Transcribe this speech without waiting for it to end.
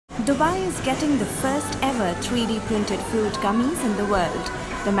Dubai is getting the first ever 3D printed fruit gummies in the world.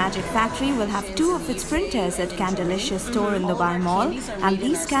 The Magic Factory will have 2 of its printers at Candylicious store in Dubai Mall, and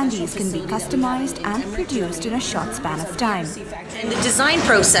these candies can be customized and produced in a short span of time. And the design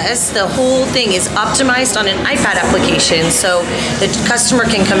process, the whole thing is optimized on an iPad application, so the customer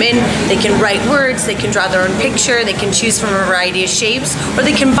can come in, they can write words, they can draw their own picture, they can choose from a variety of shapes, or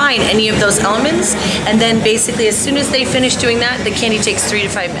they combine any of those elements, and then basically as soon as they finish doing that, the candy takes 3 to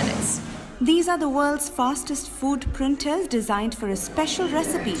 5 minutes. These are the world's fastest food printers designed for a special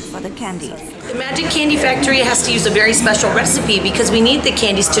recipe for the candies. The Magic Candy Factory has to use a very special recipe because we need the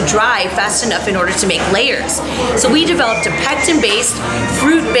candies to dry fast enough in order to make layers. So we developed a pectin-based,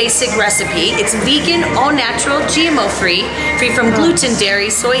 fruit-basic recipe. It's vegan, all-natural, GMO-free, free from gluten, dairy,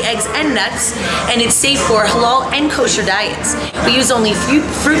 soy, eggs, and nuts, and it's safe for halal and kosher diets. We use only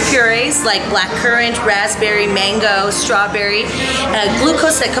fruit purees like blackcurrant, raspberry, mango, strawberry,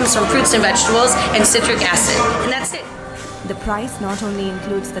 glucose that comes from fruits and vegetables, and citric acid, and that's it. The price not only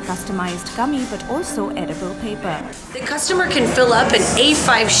includes the customized gummy but also edible paper. The customer can fill up an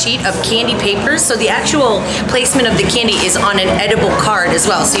A5 sheet of candy paper, so the actual placement of the candy is on an edible card as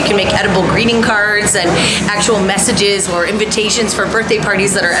well. So you can make edible greeting cards and actual messages or invitations for birthday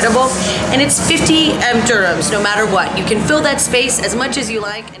parties that are edible. And it's 50 dirhams no matter what. You can fill that space as much as you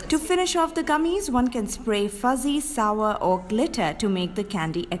like. To finish off the gummies, one can spray fuzzy, sour or glitter to make the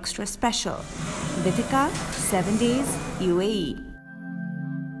candy extra special. Vitika, 7 Days, UAE.